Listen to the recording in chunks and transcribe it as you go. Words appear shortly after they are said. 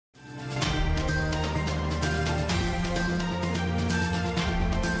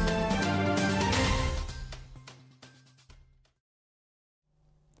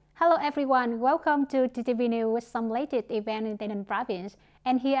everyone, welcome to TTV News with some latest events in Tay Ninh province,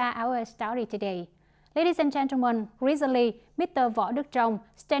 and here are our stories today. Ladies and gentlemen, recently, Mr. Phuoc Trang,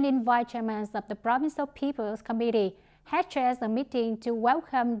 standing vice chairman of the Provincial People's Committee, had chaired a meeting to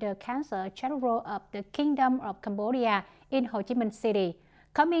welcome the Consul General of the Kingdom of Cambodia in Ho Chi Minh City,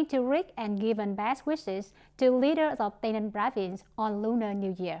 coming to read and give best wishes to leaders of Tay Ninh province on Lunar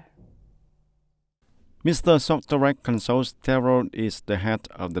New Year. Mr. Phuoc Consul General is the head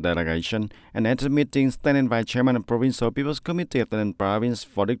of the delegation, and at the meeting, standing vice chairman of Provincial People's Committee of Tay Ninh Province,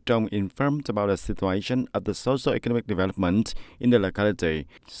 Phuoc Trang, informed about the situation of the socio-economic development in the locality,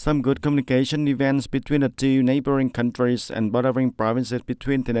 some good communication events between the two neighboring countries and bordering provinces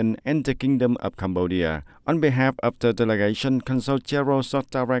between Tay Ninh and the Kingdom of Cambodia. On behalf of the delegation, Consul General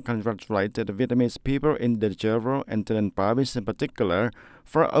Phuoc congratulated the Vietnamese people in the General and Tay Ninh Province in particular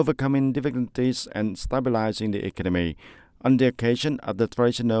for overcoming difficulties and stabilizing the economy. On the occasion of the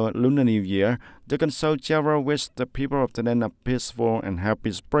traditional Lunar New Year, the Consul General wished the people of Tay Ninh a peaceful and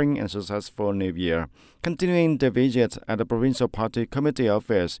happy spring and successful New Year. Continuing the visit at the Provincial Party Committee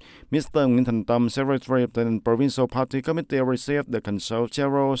office, Mr. Nguyễn Thành Tâm, Secretary of the Provincial Party Committee, received the Consul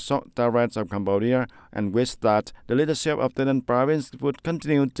General Phuoc of Cambodia and wished that the leadership of Tay Ninh Province would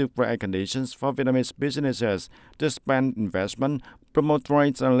continue to create conditions for Vietnamese businesses to expand investment, promote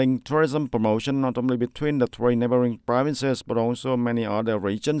trade and link tourism promotion not only between the three neighboring provinces but also many other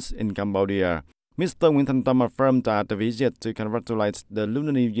regions in Cambodia. Mr. Nguyễn Thành Tâm affirmed that the visit to congratulate the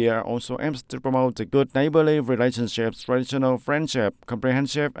Lunar New Year also aims to promote the good neighborly relationships, traditional friendship,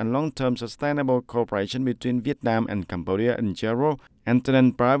 comprehensive and long-term sustainable cooperation between Vietnam and Cambodia in general, and Tay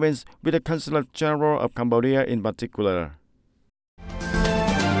Ninh Province with the Consul General of Cambodia in particular.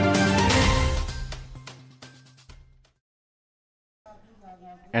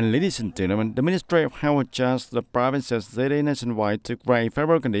 And ladies and gentlemen, the Ministry of Health adjusts the province's city nationwide to create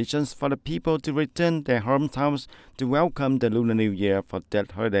favorable conditions for the people to return their hometowns to welcome the Lunar New Year for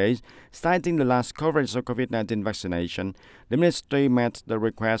that holidays, citing the last coverage of COVID-19 vaccination. The Ministry met the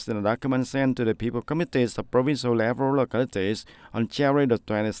request in a document sent to the people committees of provincial level localities on January the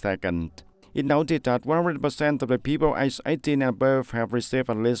 22nd. It noted that 100% of the people aged 18 and above have received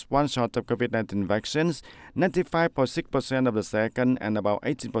at least one shot of COVID-19 vaccines, 95.6% of the second, and about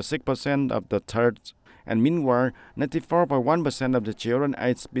 18.6% of the third. And meanwhile, 94.1% of the children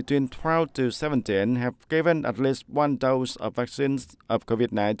aged between 12 to 17 have given at least one dose of vaccines of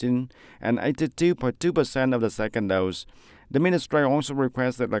COVID-19 and 82.2% of the second dose. The Ministry also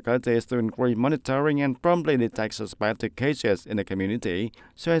requested localities to increase monitoring and promptly detect suspected cases in the community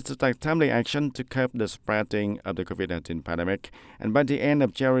so as to take timely action to curb the spreading of the COVID-19 pandemic. And by the end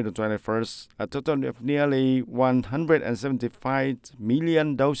of January the 21st, a total of nearly 175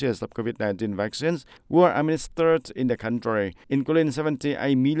 million doses of COVID-19 vaccines were administered in the country, including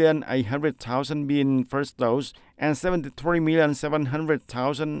 78,800,000 being first dose and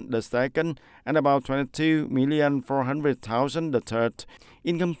 73,700,000 the second, and about 22,400,000 the third.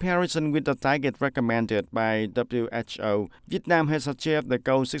 In comparison with the target recommended by WHO, Vietnam has achieved the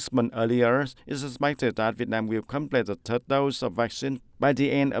goal 6 months earlier. It's expected that Vietnam will complete the third dose of vaccine by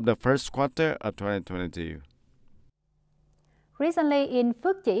the end of the first quarter of 2022. Recently in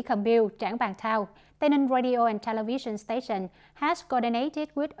Phuoc, Trang, Tay Ninh Radio and Television Station has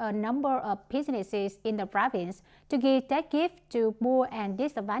coordinated with a number of businesses in the province to give that gift to poor and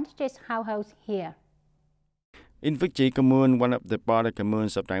disadvantaged households here. In Phuoc Commune, one of the border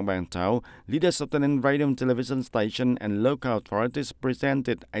communes of Trang, leaders of the radio and television station and local authorities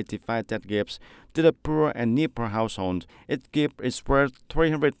presented 85 debt gifts to the poor and near-poor household. Each gift is worth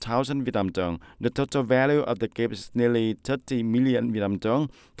 300,000 Vietnam dong. The total value of the gift is nearly 30 million Vietnam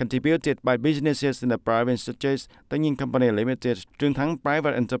dong, contributed by businesses in the province such as TayNinhTV Company Limited, Trang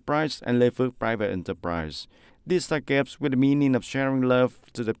Private Enterprise, and Lê Phước Private Enterprise. These are gifts with the meaning of sharing love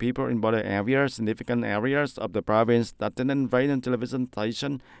to the people in border areas, significant areas of the province that the radio and television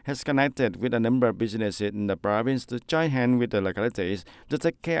station has connected with a number of businesses in the province to join hands with the localities to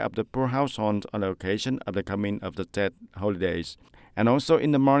take care of the poor households on the occasion of the coming of the Tet holidays. And also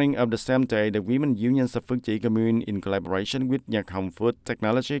in the morning of the same day, the women unions of Phuoc Commune, in collaboration with Nhật Hồng Food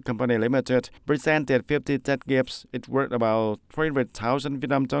Technology Company Limited, presented 50 debt gifts. It worth about 300,000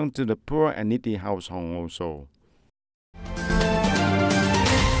 Vietnam dong to the poor and needy household also.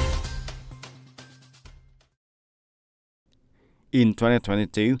 In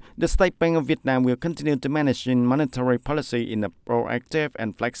 2022, the State Bank of Vietnam will continue to manage monetary policy in a proactive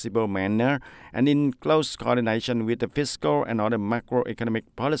and flexible manner and in close coordination with the fiscal and other macroeconomic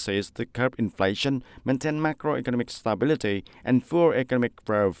policies to curb inflation, maintain macroeconomic stability, and fuel economic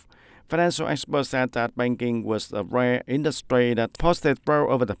growth. Financial experts said that banking was a rare industry that posted growth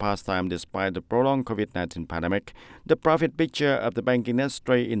over the past time despite the prolonged COVID-19 pandemic. The profit picture of the banking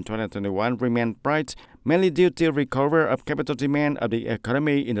industry in 2021 remained bright, mainly due to recovery of capital demand of the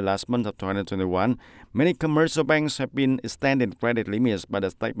economy in the last month of 2021. Many commercial banks have been extending credit limits by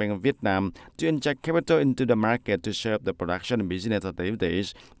the State Bank of Vietnam to inject capital into the market to serve the production and business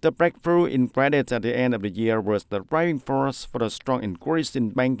activities. The breakthrough in credit at the end of the year was the driving force for the strong increase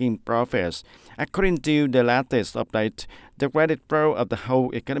in banking profits. According to the latest update, the credit growth of the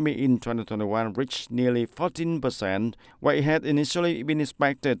whole economy in 2021 reached nearly 14%, while it had initially been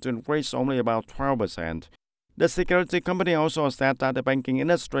expected to increase only about 12%. The security company also said that the banking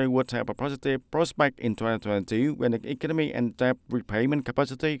industry would have a positive prospect in 2022 when the economy and debt repayment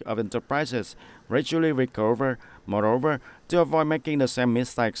capacity of enterprises gradually recover. Moreover, to avoid making the same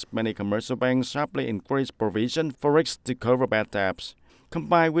mistakes, many commercial banks sharply increased provision for risks to cover bad debts.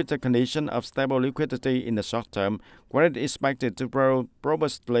 Combined with the condition of stable liquidity in the short term, credit is expected to grow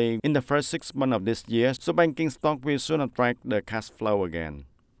robustly in the first 6 months of this year, so banking stock will soon attract the cash flow again.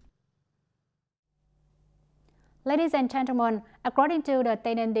 Ladies and gentlemen, according to the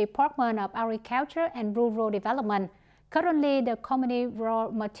Tay Ninh Department of Agriculture and Rural Development, currently the community raw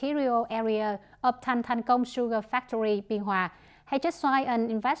material area of Thanh Thanh Công Sugar Factory, Biên Hòa, has just signed an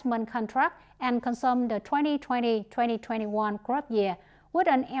investment contract and consumed the 2020-2021 crop year with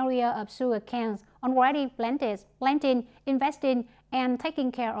an area of sugarcane already planted, investing, and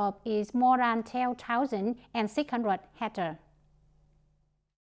taken care of is more than 12,600 hectares.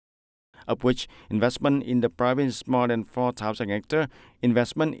 Of which investment in the province is more than 4,000 hectares,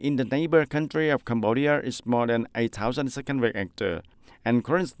 investment in the neighbor country of Cambodia is more than 8,600 hectares. And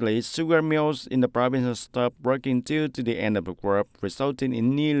currently, sugar mills in the province have stopped working due to the end of the crop, resulting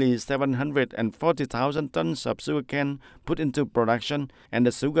in nearly 740,000 tons of sugarcane put into production, and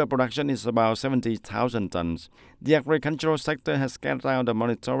the sugar production is about 70,000 tons. The agricultural sector has carried out the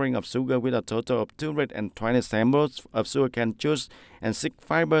monitoring of sugar with a total of 220 samples of sugarcane juice and 6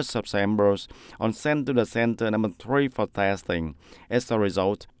 fiber sub-samples on sent to the center number 3 for testing. As a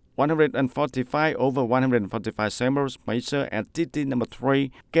result, 145 over 145 samples measured at TT number 3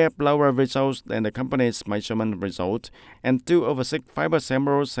 gave lower results than the company's measurement result, and 2 over 6 fiber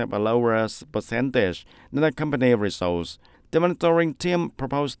samples have a lower percentage than the company results. The monitoring team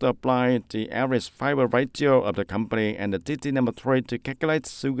proposed to apply the average fiber ratio of the company and the TT number 3 to calculate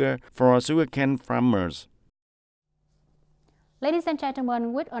sugar for sugarcane farmers. Ladies and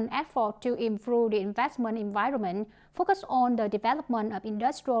gentlemen, with an effort to improve the investment environment, focus on the development of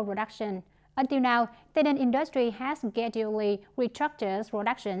industrial production. Until now, Tay Ninh industry has gradually restructured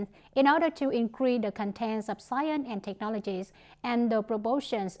production in order to increase the contents of science and technologies and the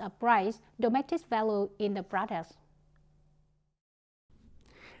proportions of price, domestic value in the products.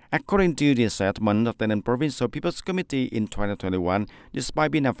 According to the assessment of the Provincial People's Committee in 2021,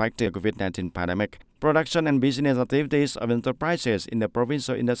 despite being affected by the COVID-19 pandemic, production and business activities of enterprises in the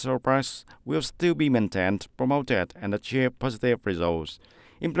provincial industrial parks will still be maintained, promoted, and achieve positive results.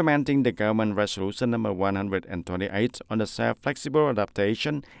 Implementing the Government Resolution number 128 on the safe, flexible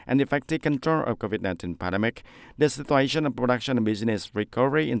adaptation and effective control of COVID-19 pandemic, the situation of production and business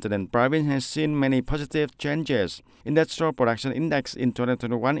recovery in the province has seen many positive changes. Industrial production index in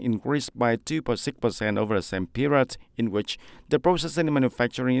 2021 increased by 2.6% over the same period, in which the processing and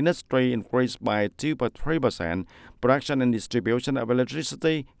manufacturing industry increased by 2.3%, production and distribution of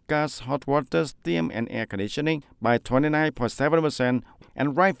electricity, gas, hot water, steam, and air conditioning by 29.7%,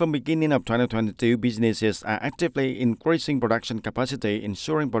 and right from the beginning of 2022, businesses are actively increasing production capacity,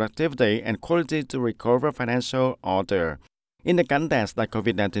 ensuring productivity and quality to recover financial order. In the context that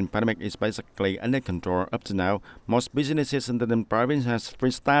COVID-19 pandemic is basically under control up to now, most businesses in the province has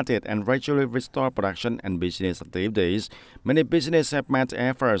restarted and gradually restored production and business activities. Many businesses have made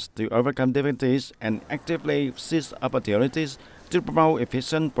efforts to overcome difficulties and actively seize opportunities to promote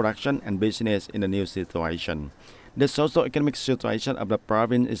efficient production and business in the new situation. The socio-economic situation of the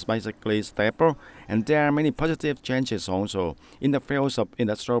province is basically stable, and there are many positive changes also. In the fields of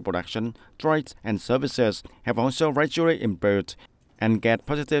industrial production, trade and services have also gradually improved and get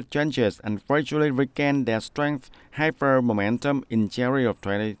positive changes and gradually regain their strength, hyper momentum in January of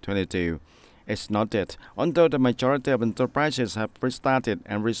 2022. As noted, although the majority of enterprises have restarted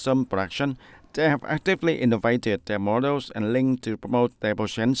and resumed production, they have actively innovated their models and linked to promote their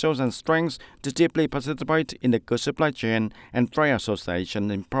potentials and strengths to deeply participate in the good supply chain and trade association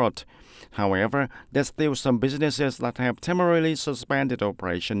import. However, there are still some businesses that have temporarily suspended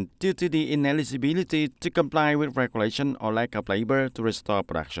operation due to the ineligibility to comply with regulation or lack of labor to restore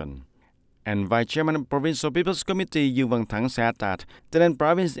production. And Vice Chairman of Provincial People's Committee Yu Văn Thắng said that Tay Ninh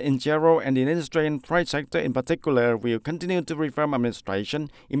Province in general and the industry and trade sector in particular will continue to reform administration,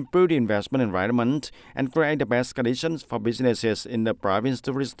 improve the investment environment, and create the best conditions for businesses in the province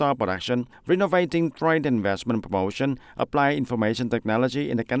to restore production, renovating trade and investment promotion, apply information technology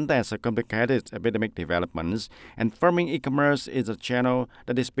in the context of complicated epidemic developments, and farming e-commerce is a channel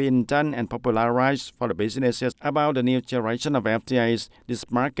that is being done and popularized for the businesses about the new generation of FTAs, this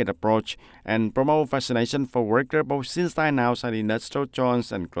market approach, and promote vaccination for workers both inside and outside industrial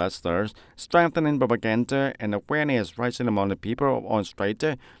zones and clusters, strengthening propaganda and awareness rising among the people on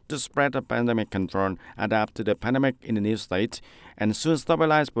strata to spread the pandemic control, adapt to the pandemic in the new state, and soon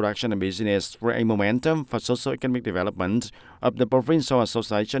stabilize production and business for a momentum for socio-economic development of the Provincial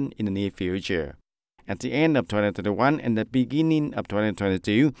Association in the near future. At the end of 2021 and the beginning of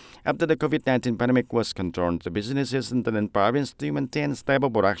 2022, after the COVID-19 pandemic was controlled, the businesses in Tay Ninh Province to maintain stable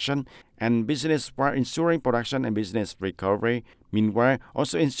production and business while ensuring production and business recovery, meanwhile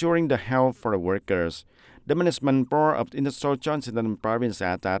also ensuring the health for the workers. The Management Board of Industrial Zones in Tay Ninh Province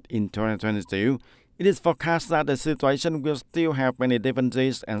said that in 2022, it is forecast that the situation will still have many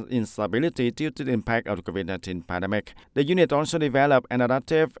differences and instability due to the impact of the COVID-19 pandemic. The unit also developed an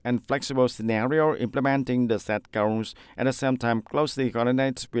adaptive and flexible scenario implementing the set goals, at the same time closely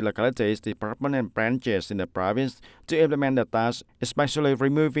coordinates with localities, departments and branches in the province to implement the tasks, especially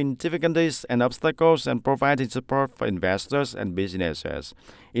removing difficulties and obstacles and providing support for investors and businesses.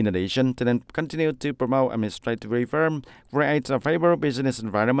 In addition, Tay Ninh continued to promote administrative reform, create a favorable business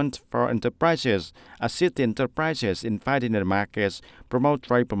environment for enterprises, assist enterprises in fighting the markets, promote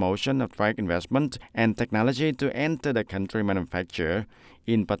trade promotion of trade investment and technology to enter the country manufacture.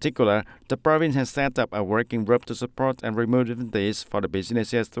 In particular, the province has set up a working group to support and remove difficulties for the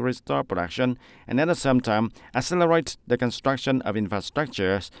businesses to restore production and at the same time accelerate the construction of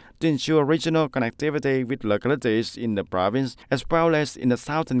infrastructures to ensure regional connectivity with localities in the province as well as in the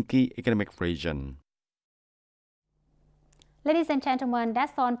southern key economic region. Ladies and gentlemen,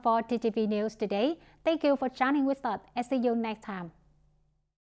 that's all for TTV News today. Thank you for joining with us and see you next time.